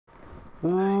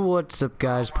Ooh, what's up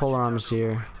guys, Polar Arms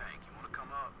here.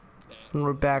 And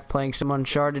we're back playing some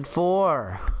Uncharted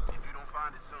 4.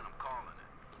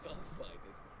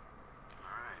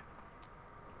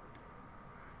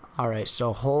 Alright,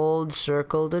 so hold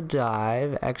circle to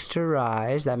dive, X to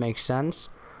rise, that makes sense.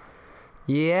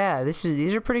 Yeah,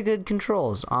 these are pretty good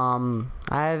controls. I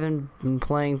haven't been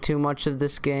playing too much of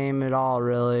this game at all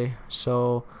really,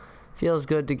 so feels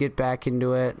good to get back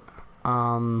into it.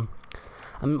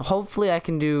 Hopefully I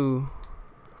can do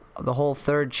the whole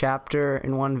third chapter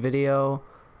in one video.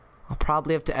 I'll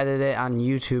probably have to edit it on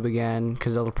YouTube again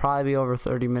because it'll probably be over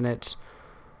 30 minutes.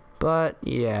 But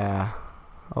yeah,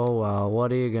 oh well,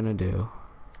 what are you gonna do?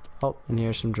 Oh, and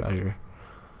here's some treasure.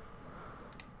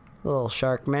 Little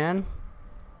shark man.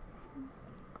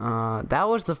 That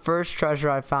was the first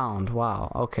treasure I found.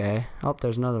 Wow, okay. Oh,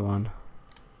 there's another one.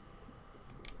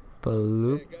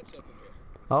 Bloop.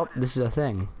 Oh, this is a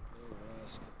thing.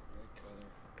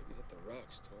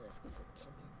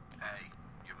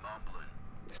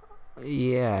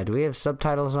 Yeah, do we have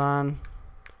subtitles on?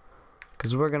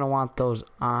 Because we're going to want those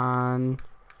on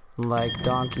like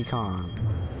Donkey Kong.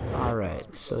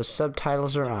 Alright, so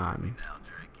subtitles are on.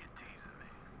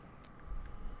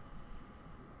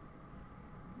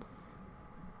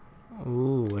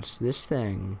 Ooh, what's this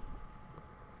thing?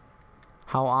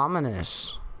 How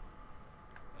ominous.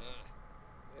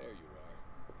 There you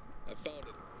are. I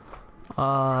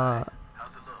found it.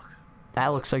 That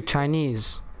looks like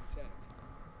Chinese.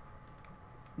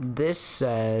 This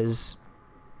says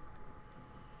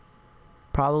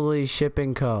probably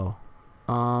Shipping Co.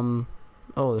 Oh,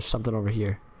 there's something over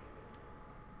here.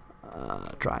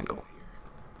 Triangle.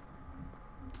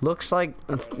 Looks like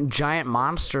a giant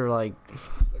monster like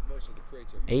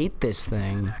ate this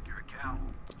thing.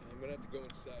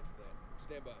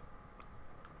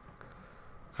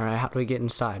 Alright, how do we get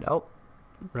inside? Oh,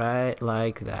 right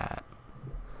like that.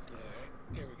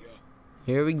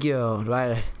 Here we go.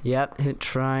 Right. Yep. Hit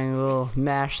triangle.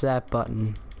 Mash that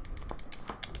button.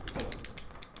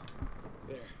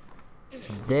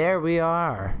 There we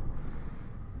are.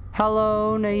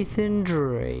 Hello, Nathan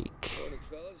Drake. Morning,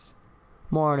 fellas.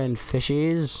 Morning,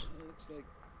 fishies. Looks like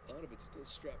a lot of it's still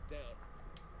strapped down.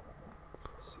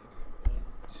 See, we got 1,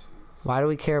 2. Why do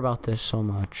we care about this so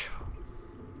much?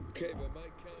 Okay, by my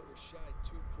count, we're shy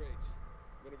 2 crates.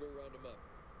 I'm gonna go round them up.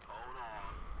 Hold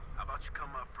on. How about you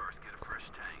come up first, get a fresh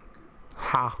tank?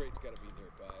 Ha. Crate's gotta be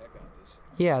nearby. I got this.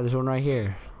 Yeah, there's one right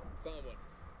here. Found one.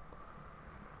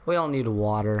 We don't need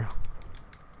water.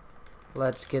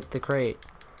 Let's get the crate.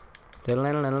 Oh, never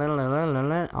mind. Pinned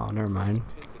beneath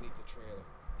the trailer.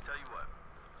 Tell you what,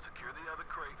 secure the other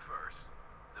crate first,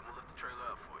 then we'll lift the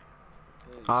trailer up for you.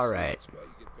 Hey, you All see, right. That's why you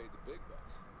get paid the big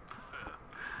bucks.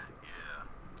 Yeah.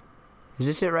 Is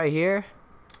this it right here?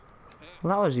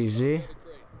 Well, that was easy. Another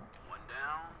crate. One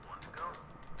down, one to go.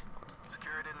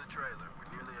 Secure it in the trailer. We're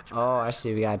nearly at your Oh, I position.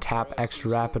 see. We gotta tap X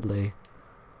rapidly.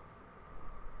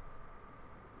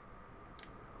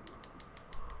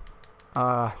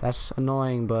 That's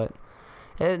annoying, but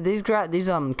these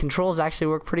controls actually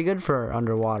work pretty good for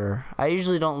underwater. I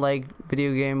usually don't like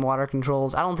video game water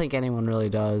controls. I don't think anyone really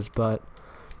does, but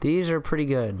these are pretty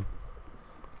good.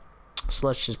 So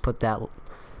let's just put that,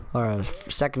 or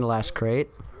second to last crate,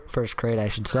 first crate I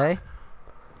should say.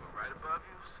 Right above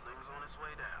you, sling's on its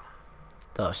way down.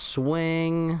 The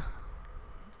swing.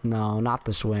 No, not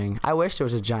the swing. I wish there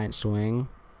was a giant swing.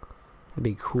 That'd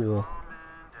be cool. Coming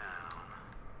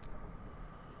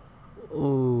down.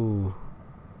 Ooh.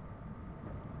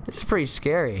 This is pretty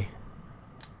scary.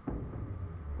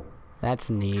 That's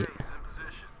neat. Okay, it's in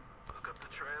position. Look up the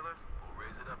trailer. We'll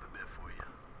raise it up a bit for you.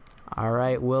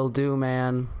 Alright, will do,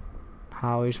 man.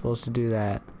 How are we supposed to do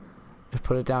that? Just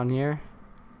put it down here?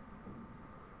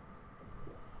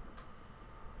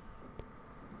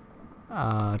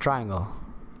 Triangle.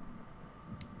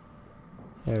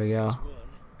 There we go. That's one.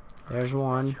 There's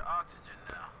one. Your oxygen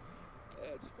now.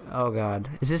 That's fine. Oh god.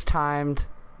 Is this timed?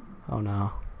 Oh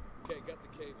no. Okay, got the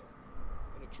cable.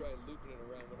 I'm gonna try looping it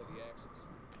around one of the axles.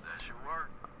 That should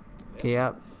work.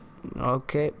 Yep.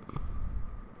 Okay.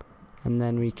 And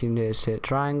then we can just hit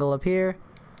triangle up here.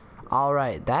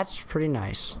 Alright, that's pretty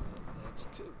nice. That's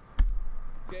 2.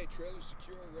 Okay, trailer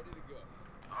secure, ready to go.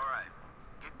 Alright.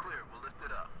 Get clear. We'll lift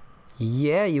it up.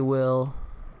 Yeah, you will.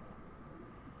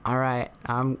 Alright,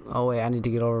 oh wait, I need to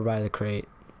get over by the crate.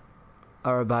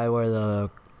 Or by where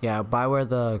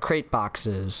the crate box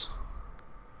is.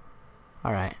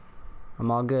 Alright. I'm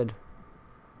all good.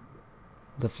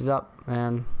 Lift it up,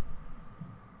 man.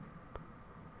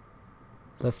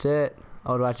 Lift it.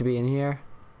 Oh, do I have to be in here?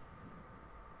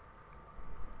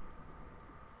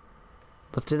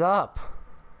 Lift it up.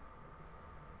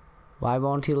 Why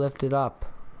won't he lift it up?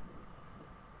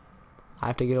 I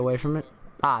have to get away from it?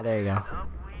 Ah, there you go. Up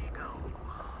we go.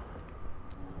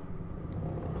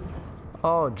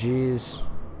 Oh, jeez.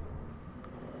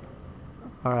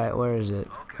 Alright, where is it?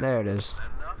 Okay. There it is. That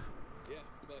enough? Yeah,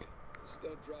 plenty. Just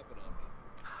don't drop it on me.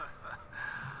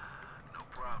 No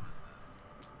promises.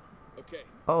 Okay.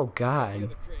 Oh, The God. other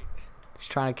crate. He's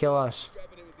trying to kill us. Strap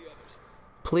it in with the others.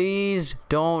 Please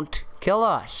don't kill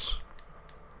us.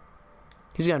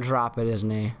 He's gonna drop it, isn't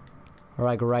he? Or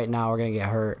like right now, we're gonna get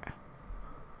hurt.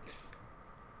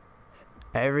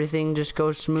 Everything just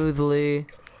goes smoothly.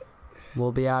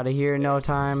 We'll be out of here in no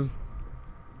time.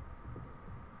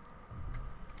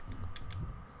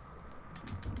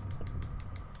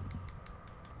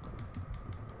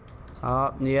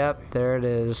 Oh, yep, there it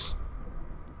is.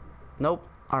 Nope.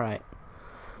 Alright.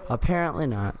 Apparently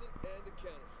not. And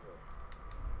accounted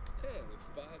for. And with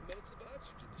 5 minutes of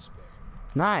oxygen to spare.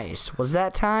 Nice. Was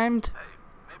that timed? Hey,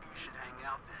 maybe you should hang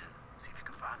out then. See if you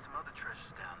can find some other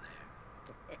treasures down there.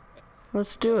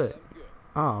 Let's do it. I'm good.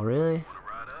 Oh, really? Wanna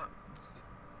ride up?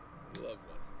 Love one.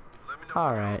 Let me know All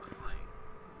when you're on right. the sling.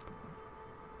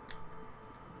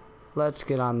 Let's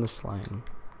get on the sling.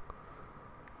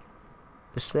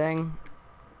 This thing.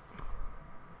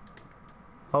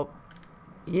 Oh.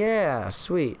 Yeah,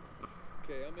 sweet.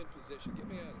 Okay, I'm in position. Get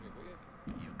me out of here, will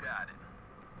you? You got it.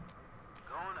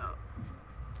 Going up.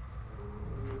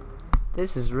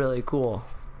 This is really cool.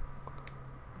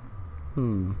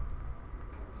 Hmm.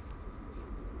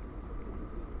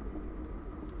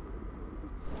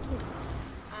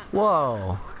 Whoa.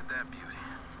 Look at that beauty.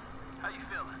 How you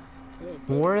feeling?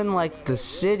 We're in like the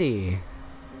city.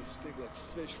 Gonna stick like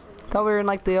fish for a Thought we were in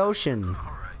like the ocean. All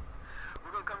right.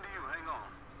 We're gonna come to you. Hang on.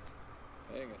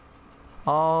 Hang on.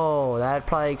 Oh, that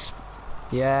probably.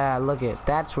 Yeah, look it.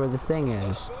 That's where the thing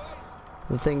is.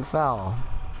 The thing fell.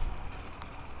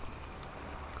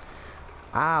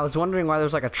 Ah, I was wondering why there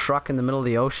was like a truck in the middle of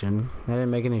the ocean. That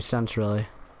didn't make any sense, really.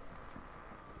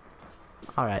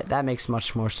 Alright, that makes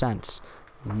much more sense.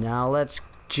 Now let's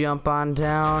jump on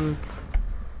down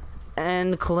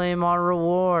and claim our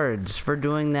rewards for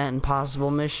doing that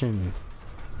impossible mission.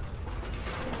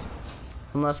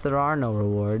 Unless there are no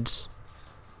rewards.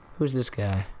 Who's this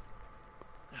guy?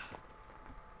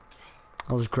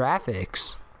 Those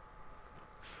graphics.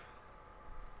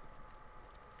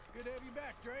 Good to have you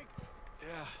back, Drake.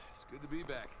 Yeah, it's good to be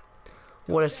back.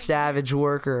 What a savage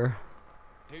worker.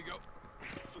 Here you go.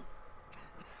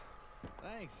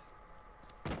 Thanks.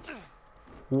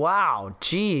 Wow,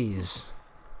 jeez.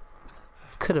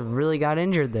 Could have really got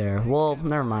injured there. Well,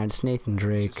 never mind. It's Nathan Just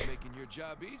Drake. making your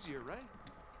job easier, right?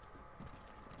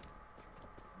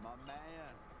 My man.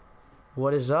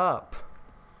 What is up?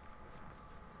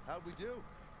 How'd we do?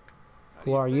 How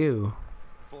do Who are think? you?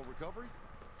 Full recovery?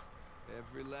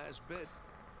 Every last bit.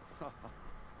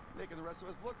 Making the rest of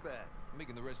us look bad.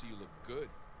 Making the rest of you look good.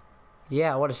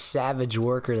 Yeah, what a savage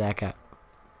worker that guy.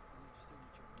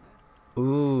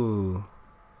 Ooh.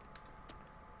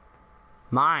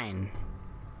 Mine.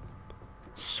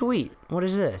 Sweet. What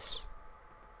is this?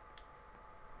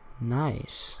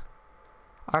 Nice.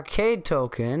 Arcade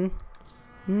token.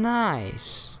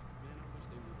 Nice.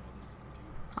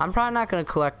 I'm probably not going to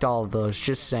collect all of those,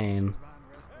 just saying.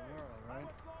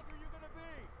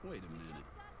 Wait a minute.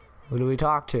 Who do we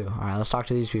talk to? Alright, let's talk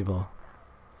to these people.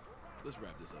 Let's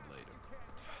wrap this up later.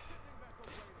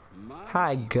 My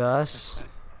Hi, Gus.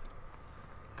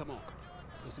 Come on.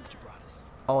 Let's go see what you brought us.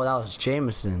 Oh, that was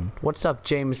Jameson. What's up,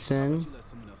 Jameson? You let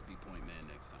someone else be point man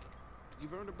next time.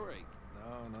 You've earned a break.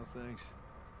 No, no thanks.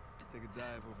 Take a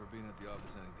dive over being at the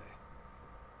office any day.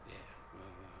 Yeah,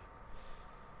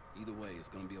 well, either way, it's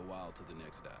gonna be a while to the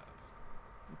next dive. What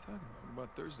are you talking about? What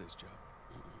about Thursday's job?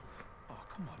 Oh,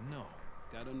 come on, no.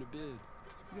 Got under bid.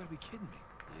 You gotta be kidding me.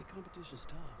 Hey, competition's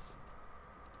tough.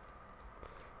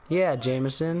 Yeah,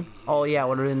 Jameson. Oh, yeah,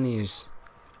 what are in these?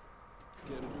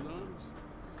 Get it with arms?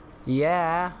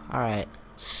 Yeah. Alright.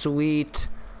 Sweet.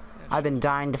 I've been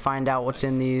dying to find out what's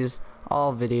in these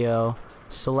all video.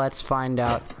 So let's find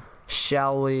out,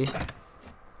 shall we?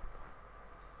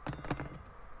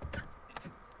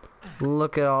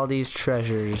 Look at all these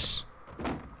treasures.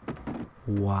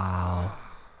 Wow.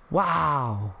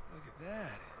 Wow. Look at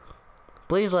that.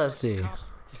 Please let's see.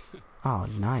 Oh,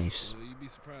 nice. Well, you'd be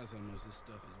surprised how much this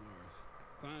stuff is worth.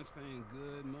 Clients paying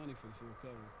good money for the full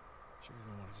cover. Sure you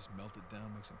don't want to just melt it down,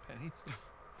 make some pennies?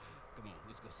 Come on,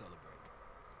 let's go celebrate.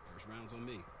 First round's on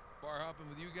me. Bar hopping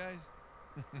with you guys?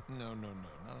 No, no, no.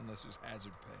 Not unless there's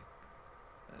hazard pay.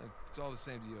 It's all the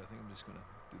same to you. I think I'm just gonna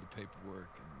do the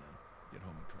paperwork and get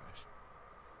home and crash.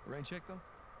 Rain check though?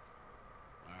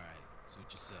 All right, suit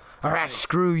yourself. Alright, Hey,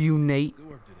 screw you, Nate. good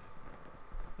work today.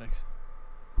 Thanks.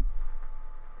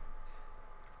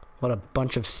 What a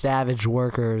bunch of savage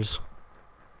workers.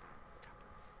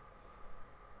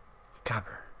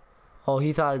 Copper. Oh,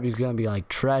 he thought it was gonna be like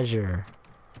treasure.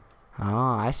 Oh,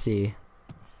 I see.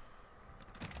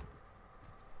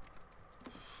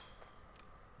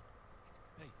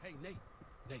 Hey, Nate.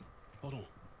 Nate, hold on.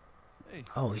 Hey.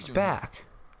 Oh, how you he's doing? back.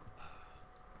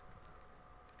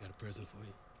 Got a present for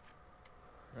you.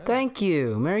 Right. Thank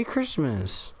you. Merry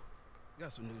Christmas.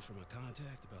 Got some news from a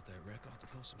contact about that wreck off the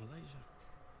coast of Malaysia.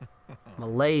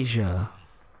 Malaysia.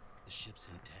 The ship's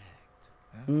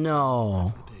intact.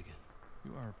 No. For the picking.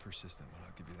 You are a persistent one,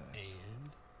 I'll give you that.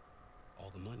 And all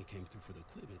the money came through for the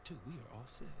equipment too. We are all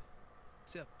set.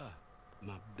 Except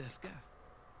my best guy.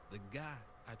 The guy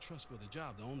I trust for the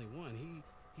job, the only one.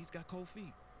 He's got cold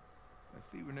feet. My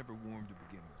feet were never warm to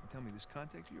begin with. And tell me, this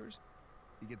contact of yours,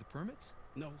 you get the permits?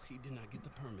 No, he did not get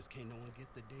the permits. Can't no one get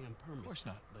the damn permits. Of course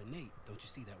not. But Nate, don't you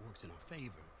see that works in our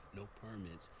favor? No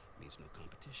permits means no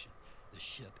competition. The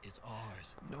ship is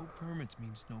ours. No permits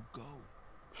means no go.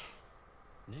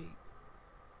 Nate,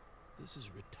 this is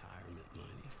retirement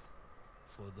money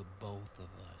for the both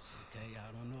of us, okay?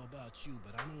 I don't know about you,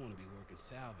 but I don't want to be working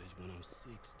salvage when I'm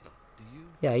 60. Do you?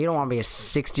 Yeah, you don't want to be a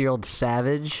 60-year-old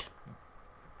savage.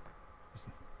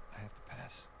 Listen, I have to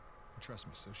pass. And trust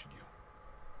me, so should you.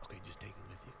 Okay, just take it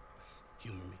with you.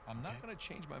 Humor me. I'm not okay? gonna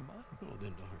change my mind. No,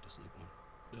 then don't hurt to sleep on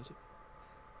it, does it?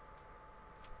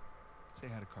 Say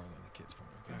hi to Carla and the kids for me,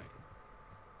 okay? All right.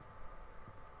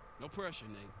 No pressure,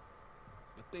 Nate.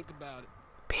 But think about it.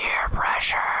 Peer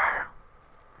pressure.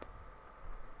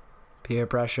 Peer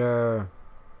pressure.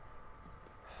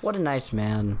 What a nice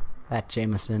man that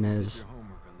Jameson Did is. your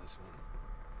homework on this one.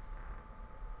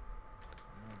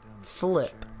 Narrow down the Flip.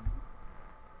 search area.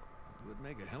 It would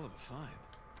make a hell of a find.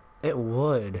 It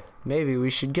would. Maybe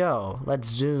we should go. Let's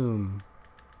zoom.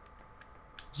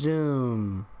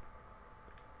 Zoom.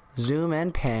 Zoom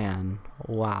and pan.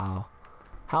 Wow.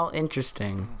 How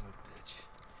interesting. Son of a bitch.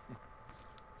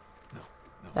 No.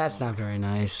 That's not very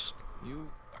nice. You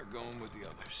are going with the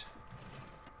others.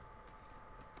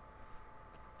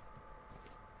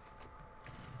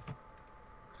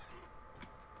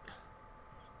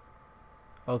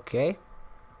 Okay.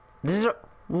 This is a...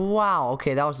 Wow,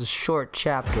 okay, that was a short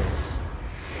chapter.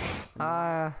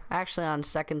 Actually, on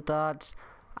second thoughts,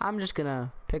 I'm just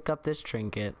gonna pick up this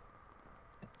trinket.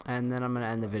 And then I'm gonna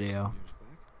end the video.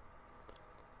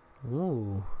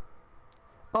 Ooh.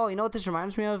 Oh, you know what this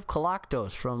reminds me of?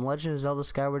 Galactos from Legend of Zelda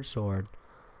Skyward Sword.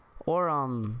 Or,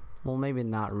 well, maybe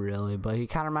not really, but he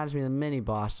kind of reminds me of the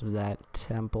mini-boss of that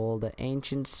temple, the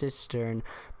Ancient Cistern.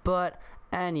 But,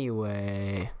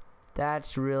 anyway,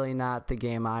 that's really not the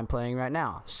game I'm playing right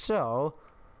now. So,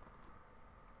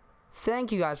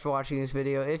 thank you guys for watching this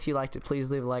video. If you liked it, please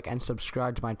leave a like and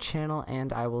subscribe to my channel,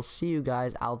 and I will see you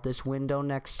guys out this window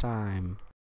next time.